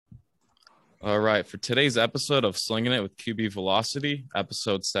All right, for today's episode of Slinging It with QB Velocity,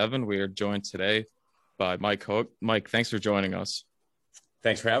 episode 7, we are joined today by Mike Hook. Mike, thanks for joining us.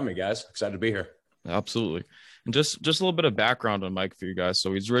 Thanks for having me, guys. Excited to be here. Absolutely. And just a little bit of background on Mike for you guys.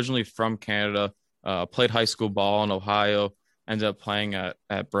 So he's originally from Canada, played high school ball in Ohio, ended up playing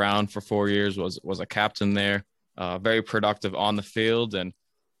at Brown for 4 years, was a captain there, very productive on the field. And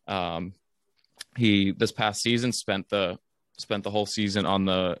he this past season spent the whole season on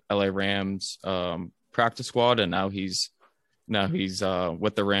the LA Rams practice squad, and now he's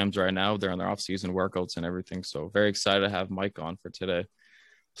with the Rams right now. They're on their off-season workouts and everything. So very excited to have Mike on for today.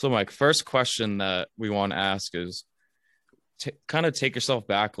 So Mike, first question that we want to ask is kind of take yourself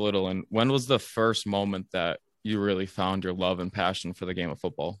back a little. And when was the first moment that you really found your love and passion for the game of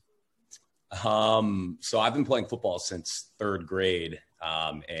football? So I've been playing football since third grade.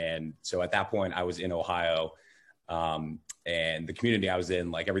 And so at that point I was in Ohio. And the community I was in,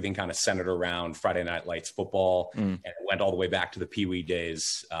 like everything kind of centered around Friday Night Lights football. And it went all the way back to the Pee Wee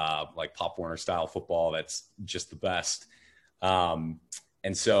days, like Pop Warner style football. That's just the best.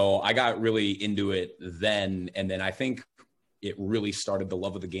 And so I got really into it then. And then I think it really started, the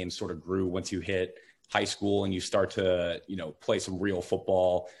love of the game sort of grew once you hit high school and you start to, play some real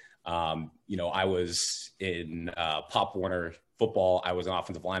football. I was in Pop Warner football. I was an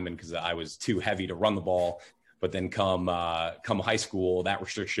offensive lineman because I was too heavy to run the ball. But then come high school, that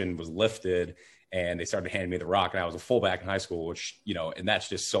restriction was lifted and they started handing me the rock, and I was a fullback in high school, which, and that's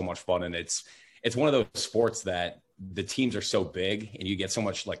just so much fun. And it's one of those sports that the teams are so big and you get so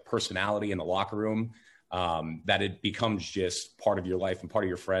much like personality in the locker room that it becomes just part of your life and part of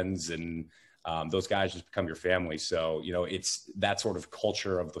your friends. And those guys just become your family. So, it's that sort of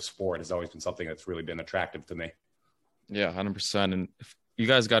culture of the sport has always been something that's really been attractive to me. Yeah, 100%. And you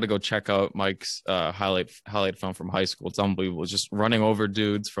guys got to go check out Mike's highlight film from high school. It's unbelievable. It's just running over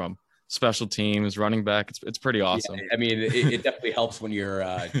dudes from special teams, running back. It's pretty awesome. Yeah, I mean, it definitely helps when you're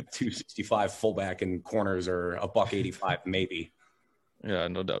 265 fullback and corners are a $185 maybe. Yeah,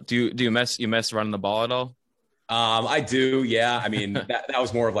 no doubt. Do you mess running the ball at all? I do. Yeah. I mean, that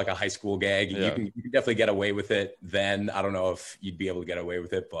was more of like a high school gag. Yeah. You can definitely get away with it then. I don't know if you'd be able to get away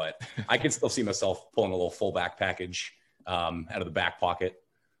with it, but I can still see myself pulling a little fullback package out of the back pocket.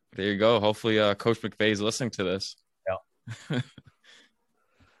 There you go. Hopefully Coach McVay is listening to this. Yeah.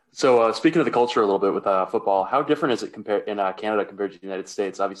 So speaking of the culture a little bit with football, how different is it compared in Canada compared to the United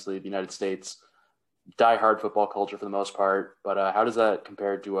States? Obviously, the United States, die-hard football culture for the most part, but how does that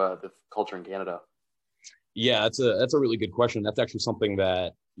compare to the culture in Canada? Yeah, that's a really good question. That's actually something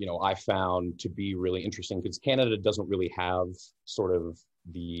that, I found to be really interesting because Canada doesn't really have sort of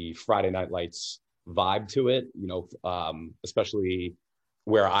the Friday Night Lights vibe to it, especially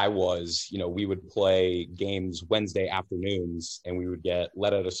where I was, we would play games Wednesday afternoons and we would get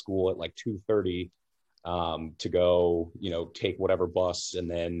let out of school at like 2:30 to go, take whatever bus. And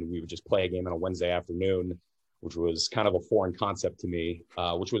then we would just play a game on a Wednesday afternoon, which was kind of a foreign concept to me,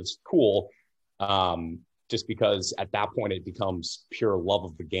 which was cool. Just because at that point it becomes pure love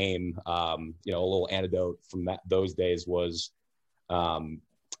of the game. A little anecdote from those days was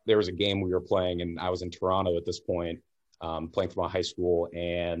there was a game we were playing and I was in Toronto at this point, playing for my high school,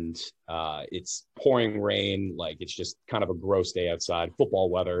 and it's pouring rain. Like it's just kind of a gross day outside, football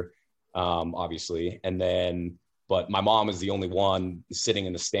weather, obviously. But my mom is the only one sitting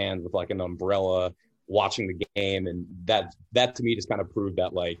in the stands with like an umbrella watching the game. And that to me just kind of proved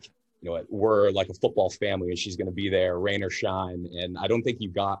that like, we're like a football family and she's going to be there rain or shine. And I don't think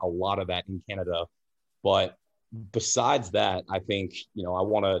you got a lot of that in Canada. But besides that, I think, I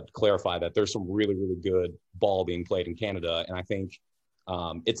want to clarify that there's some really, really good ball being played in Canada. And I think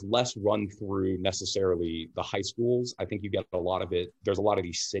it's less run through necessarily the high schools. I think you get a lot of it. There's a lot of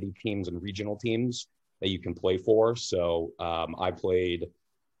these city teams and regional teams that you can play for. So I played,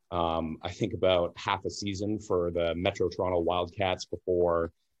 I think about half a season for the Metro Toronto Wildcats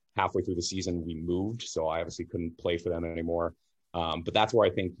before halfway through the season we moved. So I obviously couldn't play for them anymore. But that's where I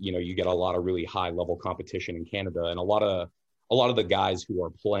think, you get a lot of really high level competition in Canada, and a lot of the guys who are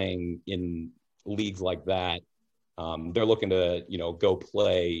playing in leagues like that, they're looking to, go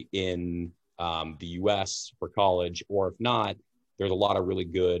play in the US for college, or if not, there's a lot of really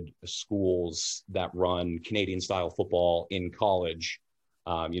good schools that run Canadian style football in college.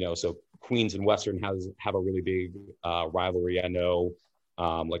 So Queens and Western have a really big rivalry. I know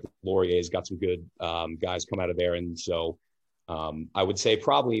like Laurier's got some good guys come out of there. And so I would say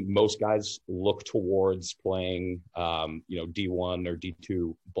probably most guys look towards playing, D1 or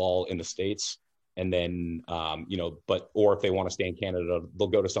D2 ball in the States. And then, or if they want to stay in Canada, they'll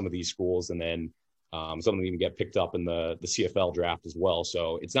go to some of these schools, and then some of them even get picked up in the CFL draft as well.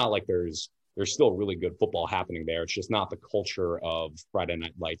 So it's not like there's there's still really good football happening there. It's just not the culture of Friday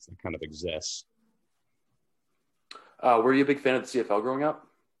Night Lights that kind of exists. Were you a big fan of the CFL growing up?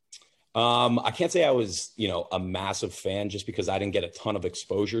 I can't say I was, a massive fan just because I didn't get a ton of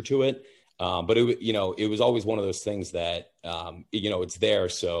exposure to it. But it was always one of those things that, it's there.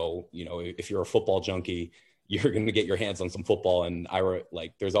 So, if you're a football junkie, you're going to get your hands on some football. And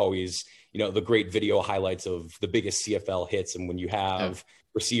there's always, the great video highlights of the biggest CFL hits. And when you have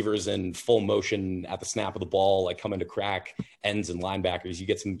receivers in full motion at the snap of the ball, like coming to crack ends and linebackers, you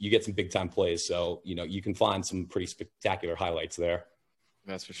get some big time plays. So, you can find some pretty spectacular highlights there.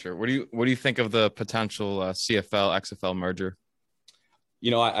 That's for sure. What do you think of the potential CFL XFL merger?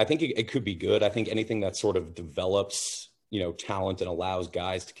 I think it could be good. I think anything that sort of develops, talent and allows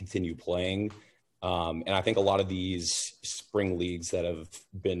guys to continue playing. And I think a lot of these spring leagues that have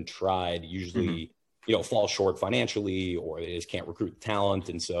been tried usually, fall short financially, or they just can't recruit talent.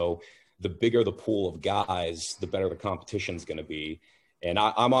 And so the bigger the pool of guys, the better the competition is going to be. And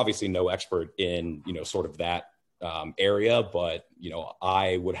I'm obviously no expert in, sort of that area, but,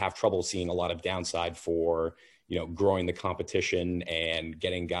 I would have trouble seeing a lot of downside for, growing the competition and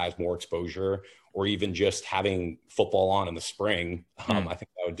getting guys more exposure, or even just having football on in the spring. I think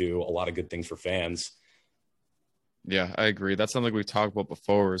that would do a lot of good things for fans. Yeah, I agree. That's something we talked about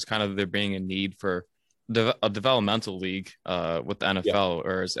before, is kind of there being a need for a developmental league with the NFL,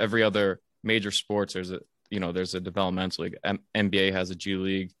 whereas every other major sports, there's a developmental league. NBA has a G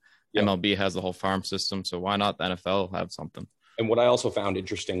League, MLB has the whole farm system. So why not the NFL have something? And what I also found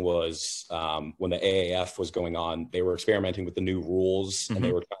interesting was when the AAF was going on, they were experimenting with the new rules and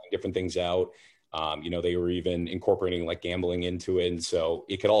they were trying different things out. They were even incorporating like gambling into it. And so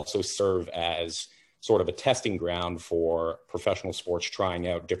it could also serve as sort of a testing ground for professional sports, trying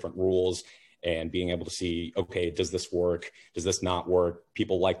out different rules and being able to see, okay, does this work? Does this not work?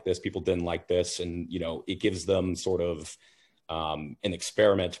 People like this, people didn't like this. And, it gives them sort of an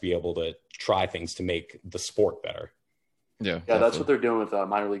experiment to be able to try things to make the sport better. Yeah, that's what they're doing with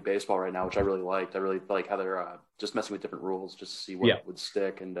minor league baseball right now, which I really liked. I really like how they're just messing with different rules just to see what would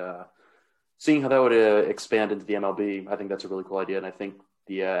stick, and seeing how that would expand into the MLB. I think that's a really cool idea, and I think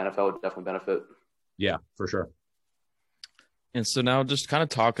the NFL would definitely benefit. Yeah, for sure. And so now just kind of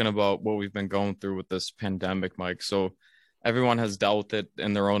talking about what we've been going through with this pandemic, Mike. So everyone has dealt with it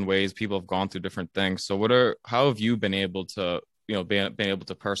in their own ways. People have gone through different things. So how have you been able to, been able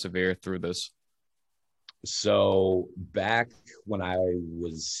to persevere through this? So back when I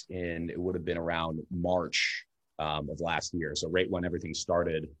was it would have been around March of last year. So right when everything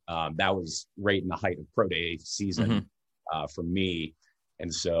started, that was right in the height of pro day season for me.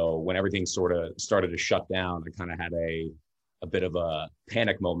 And so when everything sort of started to shut down, I kind of had a bit of a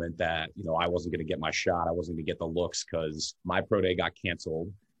panic moment that, I wasn't going to get my shot. I wasn't going to get the looks because my pro day got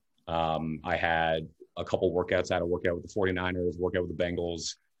canceled. I had a couple workouts. I had a workout with the 49ers, workout with the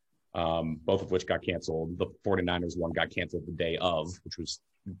Bengals, both of which got canceled. The 49ers one got canceled the day of, which was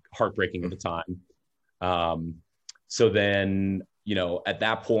heartbreaking at the time. So then, at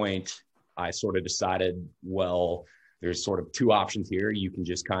that point, I sort of decided, well, there's sort of two options here. You can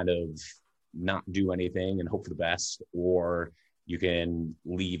just kind of not do anything and hope for the best, or you can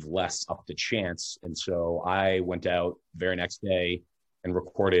leave less up to chance. And so I went out the very next day and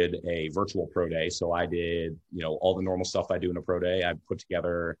recorded a virtual pro day. So I did, all the normal stuff I do in a pro day. I put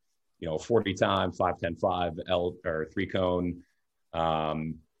together, 40 time, 5, 10, 5 or 3 cone,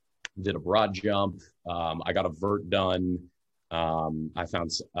 did a broad jump. I got a vert done. I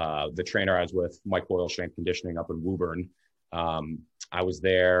found the trainer I was with, Mike Boyle Strength Conditioning up in Woburn. I was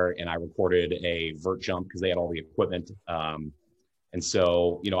there and I recorded a vert jump because they had all the equipment. And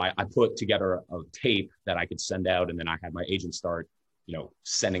so, I put together a tape that I could send out, and then I had my agent start,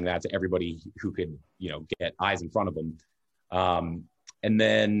 sending that to everybody who could, get eyes in front of them. And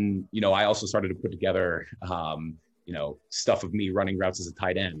then, I also started to put together, stuff of me running routes as a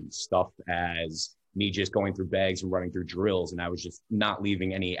tight end, stuff as me just going through bags and running through drills. And I was just not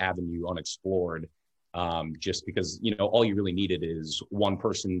leaving any avenue unexplored, just because, all you really needed is one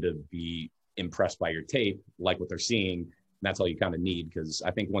person to be impressed by your tape, like what they're seeing. And that's all you kind of need. Because I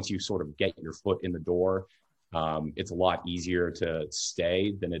think once you sort of get your foot in the door, it's a lot easier to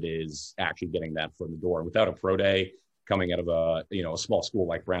stay than it is actually getting that foot in the door. Without a pro day, coming out of a small school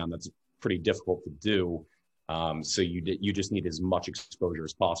like Brown, that's pretty difficult to do. So you just need as much exposure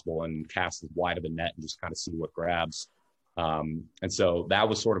as possible and cast as wide of a net and just kind of see what grabs. And so that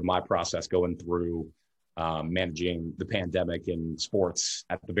was sort of my process going through managing the pandemic in sports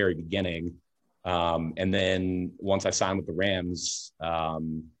at the very beginning. And then once I signed with the Rams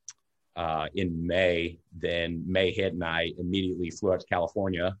in May, then May hit and I immediately flew out to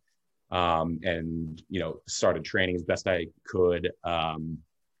California. and, started training as best I could,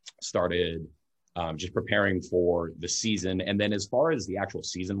 started just preparing for the season. And then as far as the actual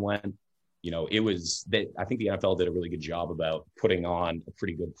season went, it was that I think the NFL did a really good job about putting on a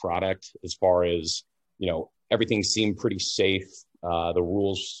pretty good product as far as, everything seemed pretty safe. The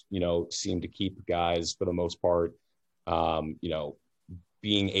rules, seemed to keep guys for the most part,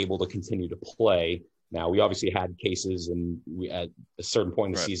 being able to continue to play. Now, we obviously had cases, and we at a certain point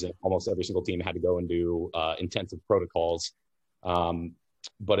in the season, almost every single team had to go and do intensive protocols.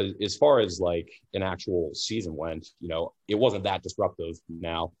 But as far as like an actual season went, it wasn't that disruptive.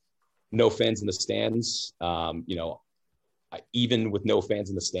 Now, no fans in the stands, even with no fans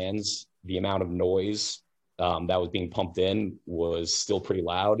in the stands, the amount of noise that was being pumped in was still pretty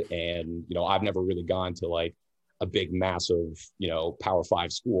loud. And, I've never really gone to like a big, massive, Power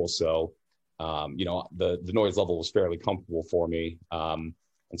 5 school. So, the noise level was fairly comfortable for me.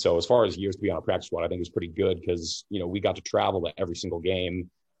 And so as far as years to be on a practice squad, I think it was pretty good because, we got to travel to every single game,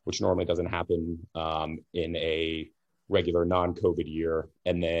 which normally doesn't happen in a regular non-COVID year.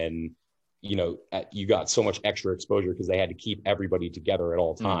 And then, you got so much extra exposure because they had to keep everybody together at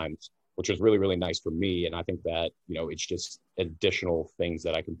all times, which was really, really nice for me. And I think that, it's just additional things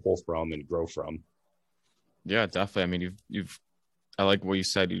that I can pull from and grow from. Yeah, definitely. I mean, I like what you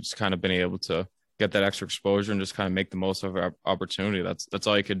said. You've just kind of been able to get that extra exposure and just kind of make the most of our opportunity. That's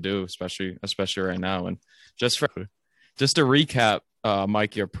all you could do, especially right now. And just to recap,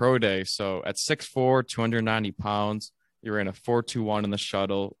 Mike, your pro day. So at 6'4", 290 pounds, you ran a 4.21 in the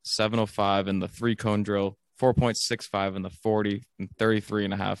shuttle, 7.05 in the 3-cone drill, 4.65 in the 40, and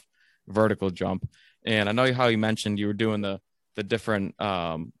 33.5 vertical jump. And I know how you mentioned you were doing the different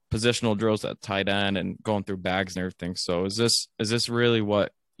positional drills at tight end and going through bags and everything. So is this really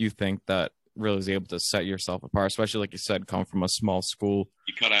what you think that really is able to set yourself apart, especially like you said, come from a small school?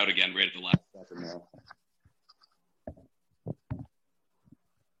 You cut out again right at the last second.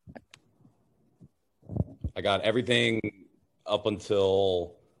 I got everything up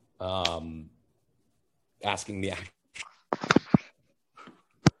until asking the actor.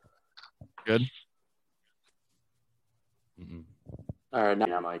 Good. Mm-hmm. All right,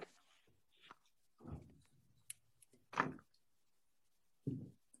 now, Mike.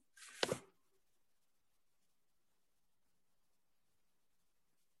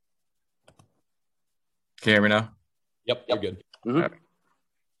 Can you hear me now? Yep, you're good. Mm-hmm. All right.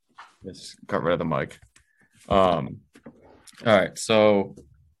 Let's got rid of the mic. All right. So,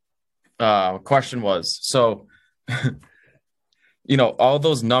 question was, so, all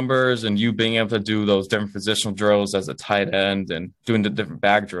those numbers and you being able to do those different positional drills as a tight end and doing the different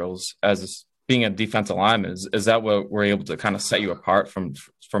bag drills as being a defensive lineman, is that what we're able to kind of set you apart from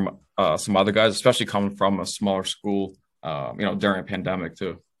some other guys, especially coming from a smaller school, during a pandemic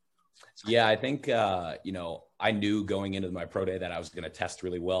too? Yeah, I think, I knew going into my pro day that I was going to test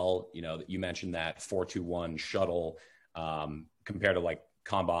really well. You mentioned that 4.21 shuttle compared to like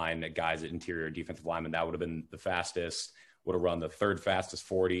combine guys at interior defensive linemen, that would have been the fastest, would have run the third fastest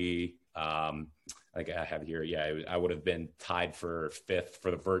 40. I think I have it here. Yeah, I would have been tied for fifth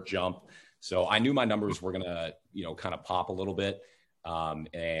for the vert jump. So I knew my numbers were going to, kind of pop a little bit.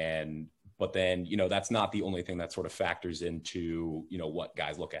 But then, that's not the only thing that sort of factors into, what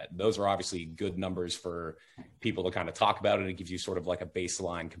guys look at. Those are obviously good numbers for people to kind of talk about it. It gives you sort of like a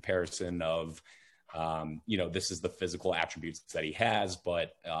baseline comparison of, this is the physical attributes that he has.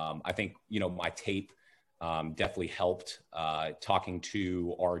 But I think, my tape definitely helped. Talking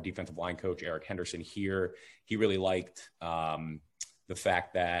to our defensive line coach, Eric Henderson here, he really liked the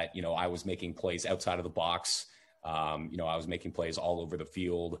fact that, I was making plays outside of the box. I was making plays all over the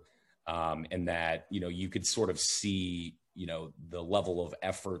field. And that, you could sort of see, the level of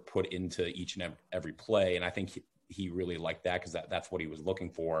effort put into each and every play. And I think he really liked that because that's what he was looking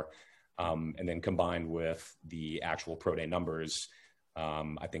for. And then combined with the actual pro day numbers,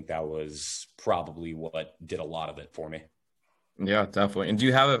 I think that was probably what did a lot of it for me. Yeah, definitely. And do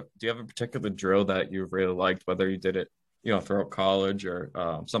you have a particular drill that you really liked, whether you did it, throughout college or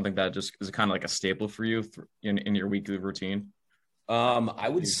something that just is kind of like a staple for you in your weekly routine? I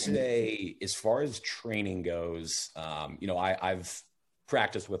would say as far as training goes, I've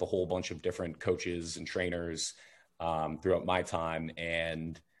practiced with a whole bunch of different coaches and trainers throughout my time.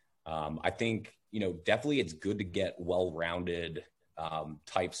 And I think, definitely it's good to get well-rounded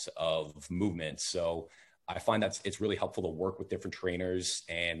types of movements. So I find that it's really helpful to work with different trainers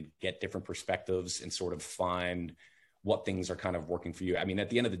and get different perspectives and sort of find what things are kind of working for you. I mean, at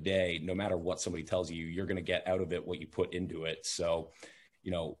the end of the day, no matter what somebody tells you, you're going to get out of it what you put into it. So,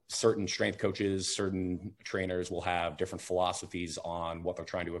 certain strength coaches, certain trainers will have different philosophies on what they're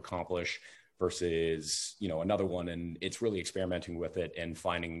trying to accomplish versus, another one. And it's really experimenting with it and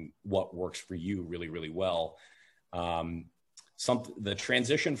finding what works for you really, really well. The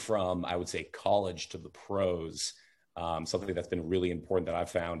transition from, I would say, college to the pros, something that's been really important that I've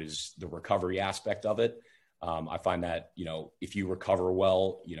found is the recovery aspect of it. I find that, if you recover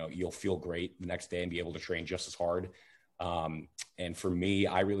well, you'll feel great the next day and be able to train just as hard. And for me,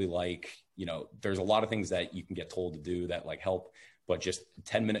 I really like, there's a lot of things that you can get told to do that like help, but just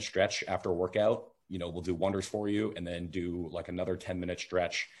 10-minute stretch after a workout, will do wonders for you. And then do like another 10-minute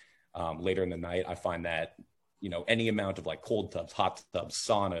stretch later in the night. I find that, any amount of like cold tubs, hot tubs,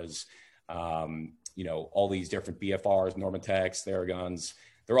 saunas, all these different BFRs, Normatecs, Theraguns,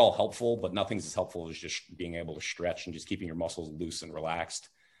 they're all helpful, but nothing's as helpful as just being able to stretch and just keeping your muscles loose and relaxed.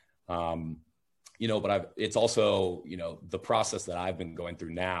 But it's also, the process that I've been going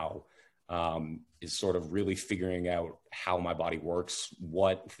through now is sort of really figuring out how my body works,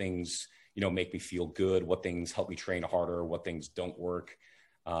 what things, make me feel good, what things help me train harder, what things don't work.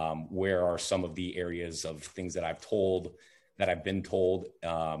 Where are some of the areas of things that I've been told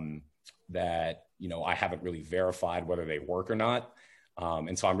that, I haven't really verified whether they work or not.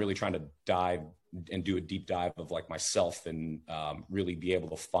 And so I'm really trying to dive and do a deep dive of like myself and really be able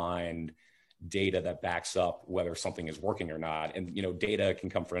to find data that backs up whether something is working or not. And, data can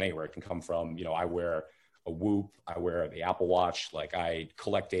come from anywhere. It can come from, I wear a Whoop, I wear the Apple Watch, like I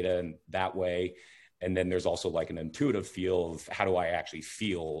collect data in that way. And then there's also like an intuitive feel of how do I actually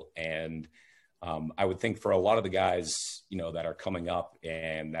feel? And I would think for a lot of the guys, that are coming up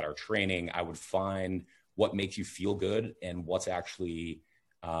and that are training, I would find what makes you feel good and what's actually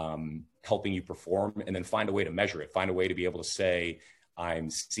helping you perform, and then find a way to measure it, find a way to be able to say, I'm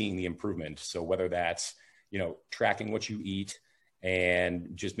seeing the improvement. So whether that's, tracking what you eat and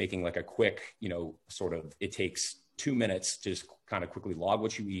just making like a quick, it takes 2 minutes to just kind of quickly log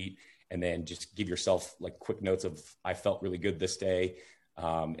what you eat and then just give yourself like quick notes of, I felt really good this day.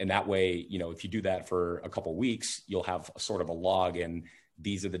 And that way, if you do that for a couple of weeks, you'll have a sort of a log, and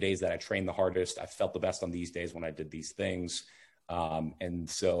these are the days that I trained the hardest. I felt the best on these days when I did these things. And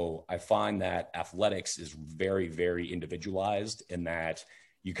so I find that athletics is very, very individualized in that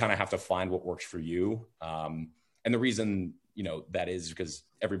you kind of have to find what works for you. And the reason, that is because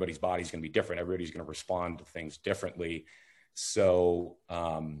everybody's body is going to be different. Everybody's going to respond to things differently. So,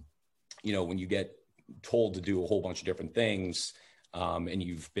 when you get told to do a whole bunch of different things, and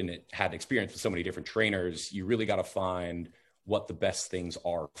you've had experience with so many different trainers, you really got to find what the best things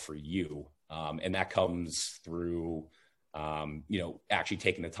are for you. And that comes through, actually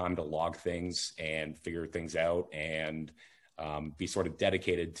taking the time to log things and figure things out and be sort of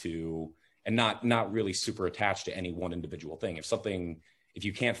dedicated to, and not really super attached to any one individual thing. If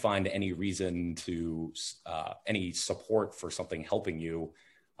you can't find any reason to, any support for something helping you,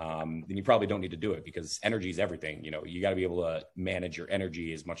 then you probably don't need to do it, because energy is everything. You got to be able to manage your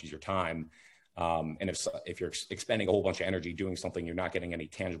energy as much as your time. And if you're expending a whole bunch of energy doing something, you're not getting any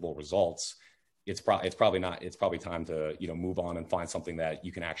tangible results. It's probably time to, move on and find something that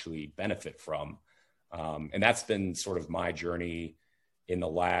you can actually benefit from. And that's been sort of my journey in the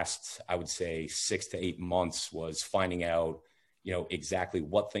last, I would say 6 to 8 months, was finding out, exactly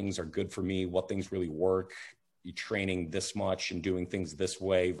what things are good for me, what things really work, training this much and doing things this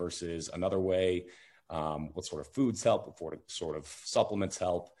way versus another way, what sort of foods help, what sort of supplements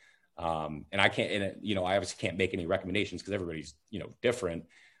help. And I obviously can't make any recommendations because everybody's, different.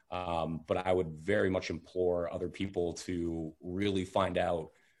 But I would very much implore other people to really find out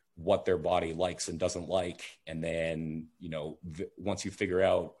what their body likes and doesn't like. And then, once you figure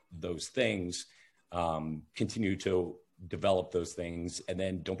out those things, continue to develop those things, and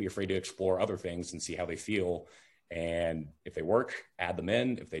then don't be afraid to explore other things and see how they feel. And if they work, add them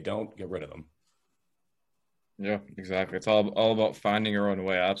in. If they don't, get rid of them. Yeah, exactly. It's all about finding your own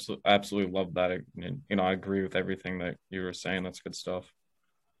way. I absolutely love that. I agree with everything that you were saying. That's good stuff.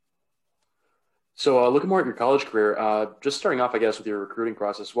 So looking more at your college career, just starting off, I guess, with your recruiting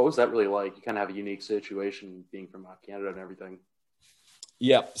process, what was that really like? You kind of have a unique situation being from Canada and everything.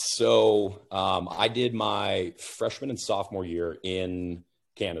 Yeah. So I did my freshman and sophomore year in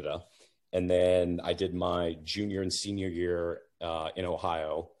Canada, and then I did my junior and senior year in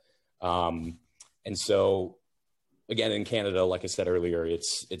Ohio. And so again, in Canada, like I said earlier,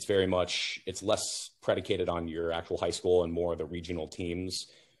 it's very much, it's less predicated on your actual high school and more the regional teams,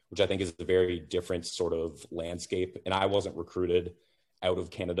 which I think is a very different sort of landscape. And I wasn't recruited out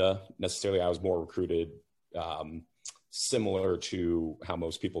of Canada necessarily. I was more recruited similar to how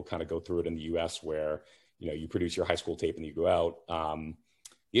most people kind of go through it in the US, where, you produce your high school tape and you go out.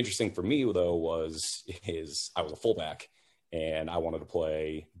 The interesting for me though I was a fullback and I wanted to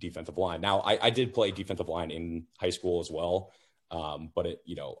play defensive line. Now I did play defensive line in high school as well. But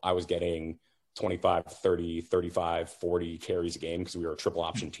I was getting 25, 30, 35, 40 carries a game because we were a triple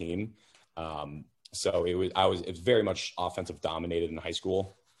option team. So it was very much offensive dominated in high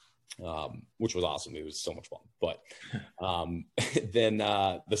school, which was awesome. It was so much fun. But then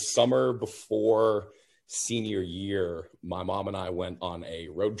the summer before senior year, my mom and I went on a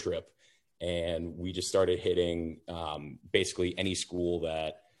road trip, and we just started hitting basically any school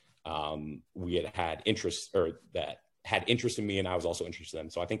that we had interest, or that had interest in me, and I was also interested in.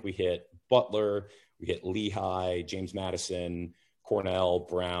 So I think we hit Butler, we hit Lehigh, James Madison, Cornell,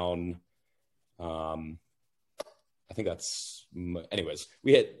 Brown. I think that's, anyways,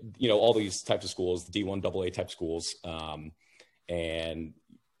 we hit, all these types of schools, D1 AA type schools. And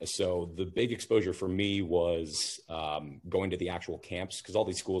so the big exposure for me was going to the actual camps, because all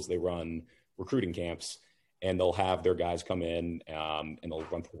these schools, they run recruiting camps, and they'll have their guys come in and they'll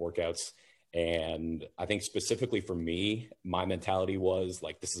run through workouts. And I think specifically for me, my mentality was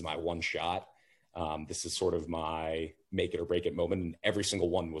like, this is my one shot. This is sort of my make it or break it moment. And every single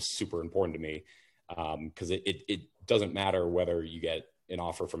one was super important to me, because it doesn't matter whether you get an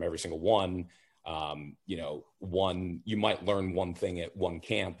offer from every single one. You might learn one thing at one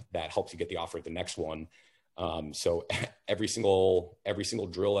camp that helps you get the offer at the next one. So every single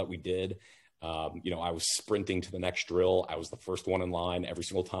drill that we did, I was sprinting to the next drill. I was the first one in line every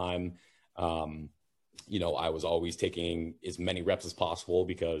single time. I was always taking as many reps as possible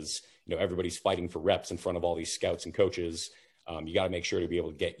because, everybody's fighting for reps in front of all these scouts and coaches. You got to make sure to be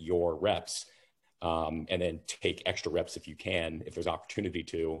able to get your reps, and then take extra reps if you can, if there's opportunity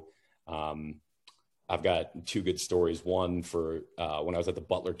to. I've got two good stories. One for when I was at the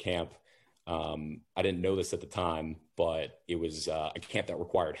Butler camp. I didn't know this at the time, but it was a camp that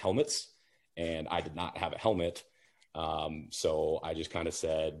required helmets, and I did not have a helmet. So I just kind of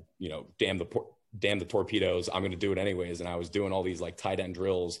said, damn the torpedoes, I'm going to do it anyways. And I was doing all these like tight end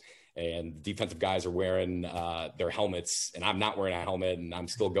drills, and the defensive guys are wearing their helmets, and I'm not wearing a helmet, and I'm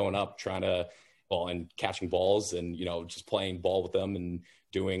still going up and catching balls, and, just playing ball with them and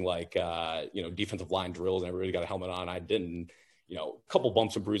doing like, defensive line drills, and everybody got a helmet on. I didn't, a couple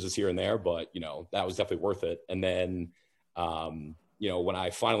bumps and bruises here and there, but, that was definitely worth it. And then, when I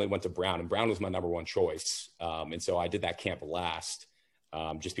finally went to Brown, and Brown was my number one choice. And so I did that camp last,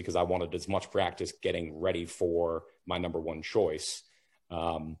 just because I wanted as much practice getting ready for my number one choice.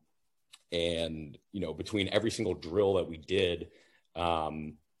 And, between every single drill that we did,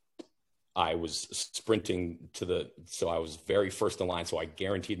 I was sprinting so I was very first in line. So I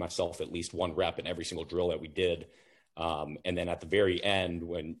guaranteed myself at least one rep in every single drill that we did. And then at the very end,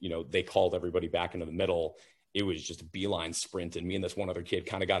 when, they called everybody back into the middle, it was just a beeline sprint. And me and this one other kid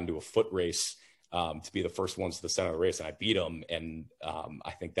kind of got into a foot race to be the first ones to the center of the race. And I beat him. And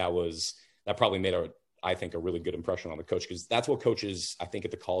I think that probably made a really good impression on the coach, because that's what coaches, I think,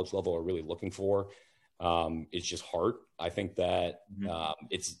 at the college level are really looking for. It's just heart. I think that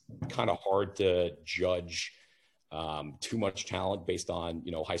it's kind of hard to judge too much talent based on,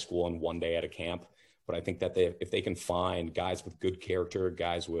 high school and one day at a camp. But I think that if they can find guys with good character,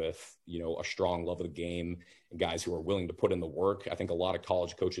 guys with, a strong love of the game, and guys who are willing to put in the work, I think a lot of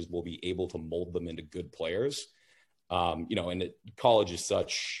college coaches will be able to mold them into good players. And college is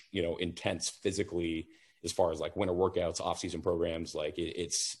such, intense physically, as far as like winter workouts, off-season programs, like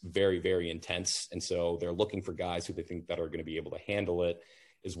it's very, very intense. And so they're looking for guys who they think that are going to be able to handle it,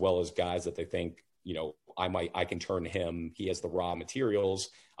 as well as guys that they think, I can turn him, he has the raw materials,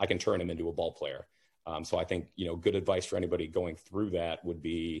 I can turn him into a ball player. So I think, good advice for anybody going through that would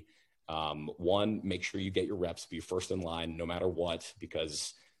be, one, make sure you get your reps, be first in line, no matter what,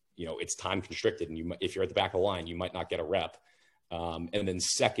 because, it's time constricted. And if you're at the back of the line, you might not get a rep. And then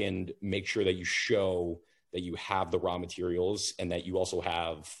second, make sure that you show that you have the raw materials, and that you also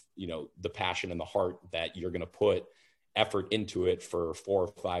have, the passion and the heart that you're going to put effort into it for 4 or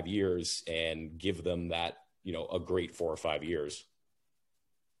 5 years, and give them that, a great 4 or 5 years.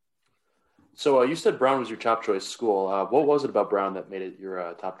 So you said Brown was your top choice school. What was it about Brown that made it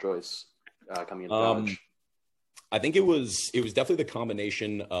your top choice coming into college? I think it was definitely the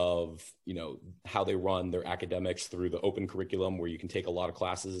combination of, how they run their academics through the open curriculum, where you can take a lot of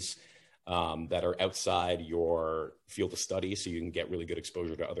classes that are outside your field of study, so you can get really good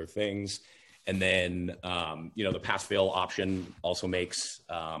exposure to other things. And then, the pass-fail option also makes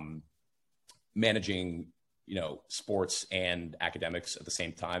managing, sports and academics at the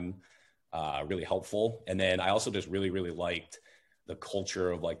same time really helpful. And then I also just really, really liked the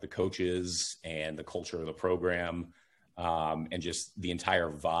culture of like the coaches and the culture of the program. and just the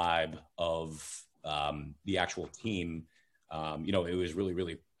entire vibe of the actual team. It was really,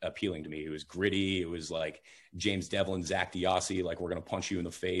 really appealing to me. It was gritty. It was like James Devlin, Zach Diossi, like, we're going to punch you in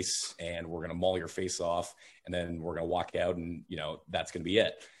the face and we're going to maul your face off. And then we're going to walk out and, that's going to be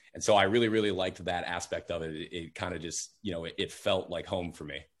it. And so I really, really liked that aspect of it. It kind of just, it felt like home for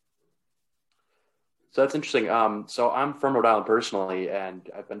me. So that's interesting. So I'm from Rhode Island personally, and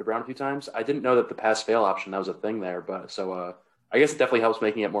I've been to Brown a few times. I didn't know that the pass fail option, that was a thing there, but so I guess it definitely helps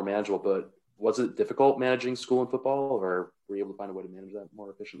making it more manageable, but was it difficult managing school and football, or were you able to find a way to manage that more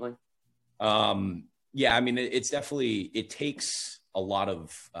efficiently? Yeah, I mean, it's definitely, it takes a lot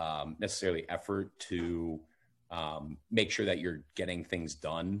of necessarily effort to make sure that you're getting things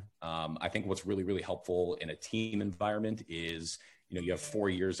done. I think what's really, really helpful in a team environment is, you have 4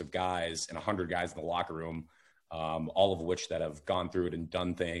 years of guys and 100 guys in the locker room, all of which that have gone through it and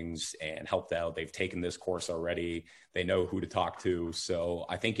done things and helped out. They've taken this course already. They know who to talk to. So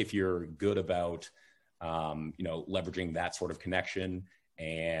I think if you're good about, leveraging that sort of connection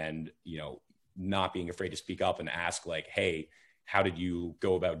and, not being afraid to speak up and ask, like, hey, how did you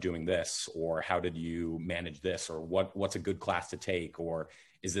go about doing this? Or how did you manage this? Or what's a good class to take? Or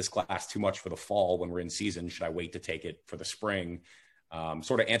is this class too much for the fall when we're in season? Should I wait to take it for the spring?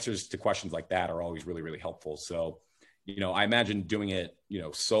 Sort of answers to questions like that are always really, really helpful. So, I imagine doing it,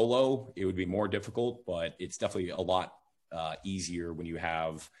 solo, it would be more difficult, but it's definitely a lot easier when you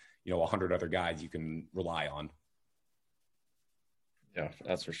have, 100 other guys you can rely on. Yeah,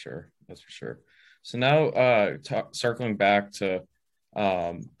 that's for sure. That's for sure. So now circling back to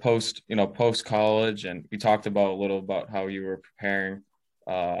post college, and we talked about a little about how you were preparing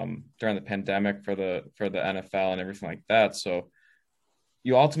during the pandemic for the NFL and everything like that. So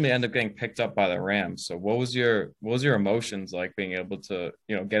you ultimately end up getting picked up by the Rams. So what was your emotions like being able to,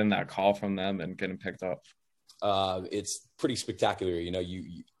 getting that call from them and getting picked up? It's pretty spectacular.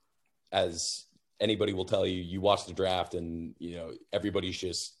 You as anybody will tell you, you watch the draft and, everybody's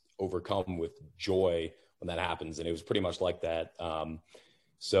just overcome with joy when that happens. And it was pretty much like that.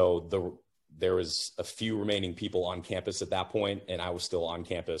 So there was a few remaining people on campus at that point, and I was still on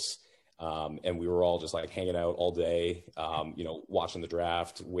campus. And we were all just like hanging out all day, watching the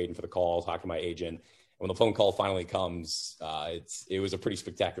draft, waiting for the call, talking to my agent. When the phone call finally comes, it was a pretty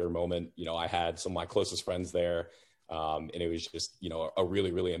spectacular moment. I had some of my closest friends there. And it was just, a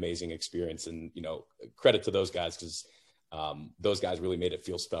really, really amazing experience. And, credit to those guys, because those guys really made it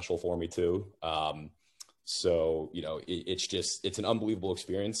feel special for me too. So, it's an unbelievable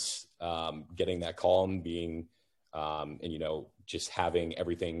experience, getting that call and being, and, just having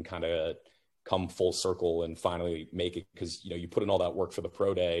everything kind of come full circle and finally make it, because, you put in all that work for the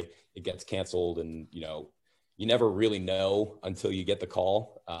pro day, it gets canceled, and, you never really know until you get the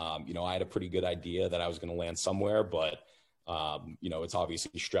call. I had a pretty good idea that I was going to land somewhere, but, it's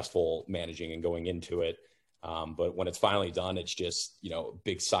obviously stressful managing and going into it. But when it's finally done, it's just,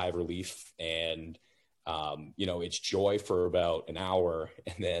 big sigh of relief, and, it's joy for about an hour.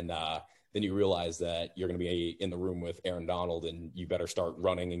 And then you realize that you're going to be in the room with Aaron Donald, and you better start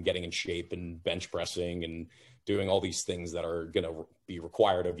running and getting in shape and bench pressing and doing all these things that are going to be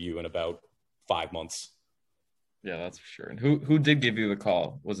required of you in about 5 months. Yeah, that's for sure. And who did give you the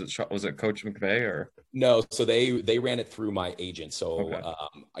call? Was it Coach McVay or? No, so they ran it through my agent. So,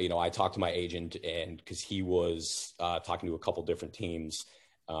 okay. I talked to my agent, and because he was talking to a couple different teams.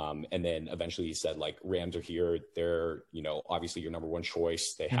 And then eventually he said, like, Rams are here. They're, obviously your number one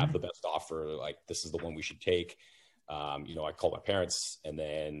choice. They have the best offer. Like, this is the one we should take. I called my parents, and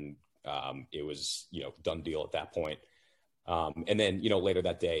then it was, done deal at that point. And then, later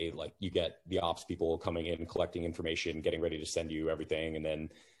that day, like, you get the ops people coming in, collecting information, getting ready to send you everything. And then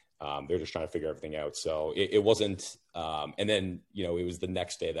they're just trying to figure everything out. So it wasn't, and then, it was the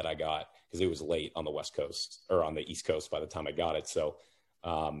next day that I got, because it was late on the West Coast or on the East Coast by the time I got it. So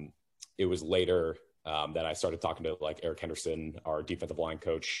it was later that I started talking to, like, Eric Henderson, our defensive line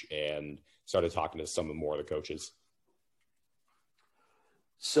coach, and started talking to some more of the coaches.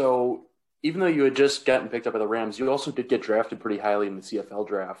 So even though you had just gotten picked up by the Rams, you also did get drafted pretty highly in the CFL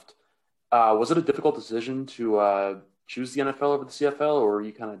draft. Was it a difficult decision to choose the NFL over the CFL, or were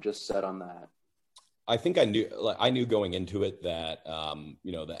you kind of just set on that? I think I knew going into it that,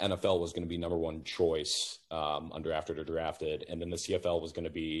 the NFL was going to be number one choice undrafted or drafted. And then the CFL was going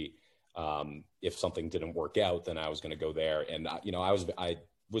to be, if something didn't work out, then I was going to go there. And, I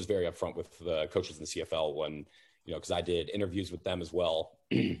was very upfront with the coaches in the CFL when, because I did interviews with them as well.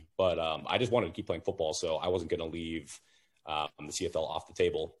 But I just wanted to keep playing football, so I wasn't going to leave the CFL off the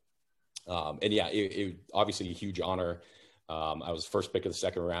table. And yeah, it obviously a huge honor. I was first pick of the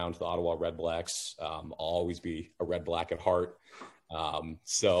second round, the Ottawa Red Blacks. I'll always be a Red Black at heart.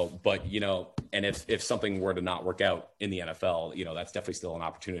 But, and if something were to not work out in the NFL, that's definitely still an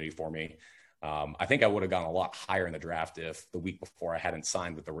opportunity for me. I think I would have gone a lot higher in the draft if the week before I hadn't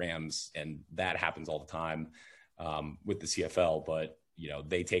signed with the Rams, and that happens all the time with the CFL. But,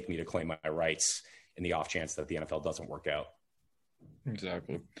 they take me to claim my rights in the off chance that the NFL doesn't work out.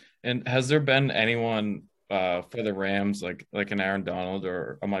 Exactly. And has there been anyone for the Rams, like an Aaron Donald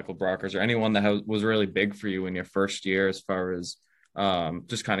or a Michael Brockers, or anyone that was really big for you in your first year as far as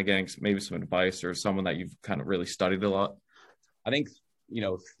just kind of getting maybe some advice, or someone that you've kind of really studied a lot? I think,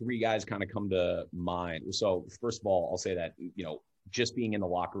 three guys kind of come to mind. So first of all, I'll say that, just being in the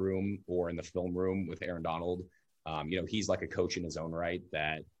locker room or in the film room with Aaron Donald, he's like a coach in his own right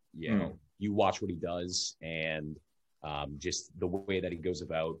that, you watch what he does, and just the way that he goes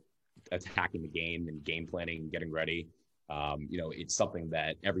about attacking the game and game planning and getting ready. It's something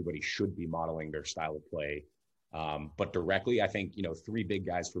that everybody should be modeling their style of play. But directly, I think, three big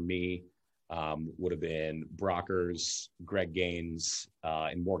guys for me would have been Brockers, Greg Gaines,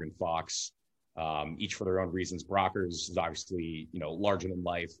 and Morgan Fox, each for their own reasons. Brockers is obviously, larger than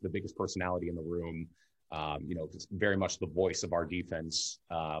life, the biggest personality in the room, very much the voice of our defense.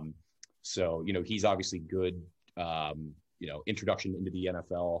 So, he's obviously good, introduction into the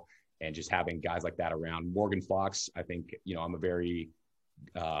NFL, and just having guys like that around. Morgan Fox, I think, I'm a very,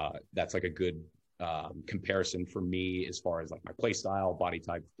 that's like a good comparison for me as far as like my play style, body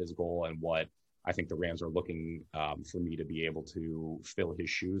type, physical, and what I think the Rams are looking for me to be able to fill his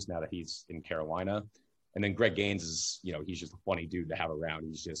shoes now that he's in Carolina. And then Greg Gaines is, he's just a funny dude to have around.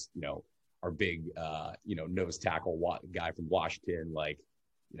 He's just, our big, nose tackle guy from Washington. Like,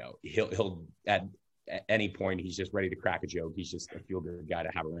 he'll at any point, he's just ready to crack a joke. He's just a feel-good guy to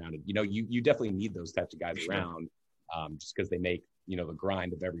have around. And, you definitely need those types of guys around just because they make, the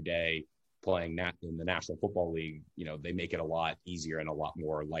grind of every day playing in the National Football League, they make it a lot easier and a lot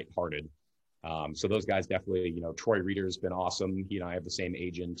more lighthearted. So those guys definitely, Troy Reader's been awesome. He and I have the same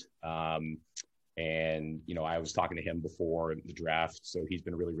agent. And, I was talking to him before the draft, so he's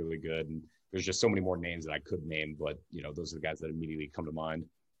been really, really good. And there's just so many more names that I could name, but, those are the guys that immediately come to mind.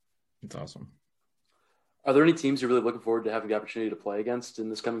 That's awesome. Are there any teams you're really looking forward to having the opportunity to play against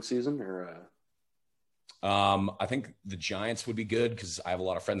in this coming season, or? I think the Giants would be good because I have a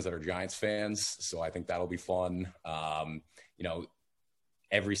lot of friends that are Giants fans, so I think that'll be fun.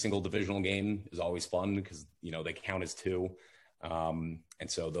 Every single divisional game is always fun because, they count as two. And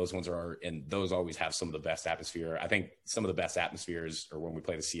so those ones those always have some of the best atmosphere. I think some of the best atmospheres are when we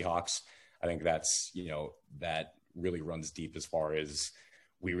play the Seahawks. I think that's, that really runs deep as far as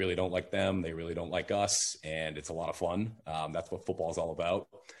we really don't like them. They really don't like us. And it's a lot of fun. That's what football is all about.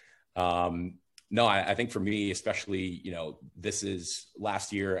 No, I think for me, especially, this is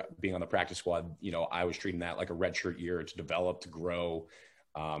last year being on the practice squad, I was treating that like a redshirt year to develop, to grow,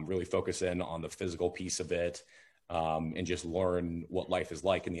 really focus in on the physical piece of it, and just learn what life is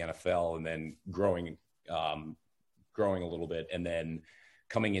like in the NFL, and then growing a little bit. And then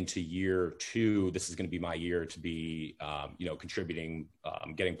coming into year two, this is going to be my year to be, contributing,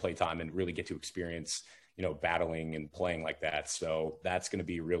 getting play time, and really get to experience, battling and playing like that. So that's going to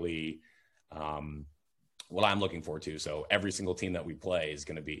be really what I'm looking forward to. So every single team that we play is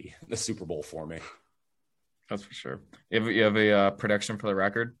going to be the Super Bowl for me. That's for sure. You have a prediction for the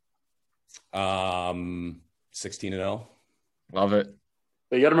record? 16-0. Love it.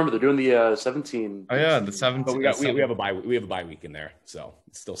 But you got to remember they're doing the 17. Oh yeah, the 17. But we have a bye. We have a bye week in there, so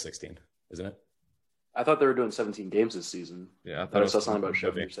it's still 16, isn't it? I thought they were doing 17 games this season. Yeah, I saw something about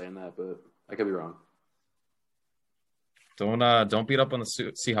Sheffield saying that, but I could be wrong. Don't beat up on the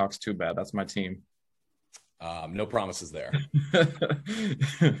Seahawks too bad. That's my team. No promises there.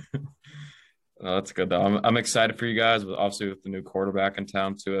 No, that's good though. I'm excited for you guys, but obviously with the new quarterback in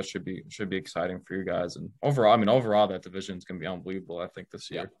town too, that should be exciting for you guys. And overall, that division is going to be unbelievable, I think, this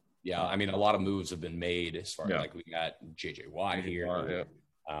year. Yeah. I mean, a lot of moves have been made as far as like we got JJ Watt here.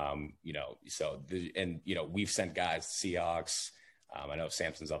 We've sent guys to Seahawks. I know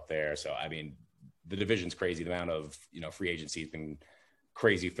Samson's up there. So, I mean, the division's crazy. The amount of, free agency has been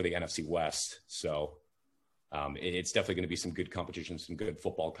crazy for the NFC West. So it's definitely going to be some good competition, some good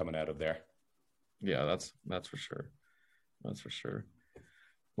football coming out of there. Yeah, that's for sure. That's for sure.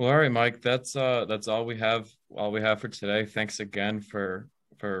 Well, all right, Mike, that's all we have for today. Thanks again for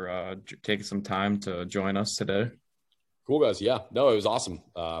taking some time to join us today. Cool, guys. Yeah, no, it was awesome.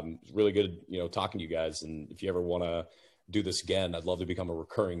 It's really good, talking to you guys. And if you ever want to do this again, I'd love to become a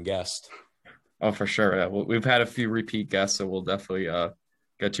recurring guest. Oh, for sure. Yeah, we've had a few repeat guests, so we'll definitely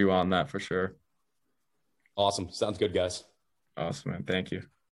get you on that for sure. Awesome. Sounds good, guys. Awesome, man. Thank you.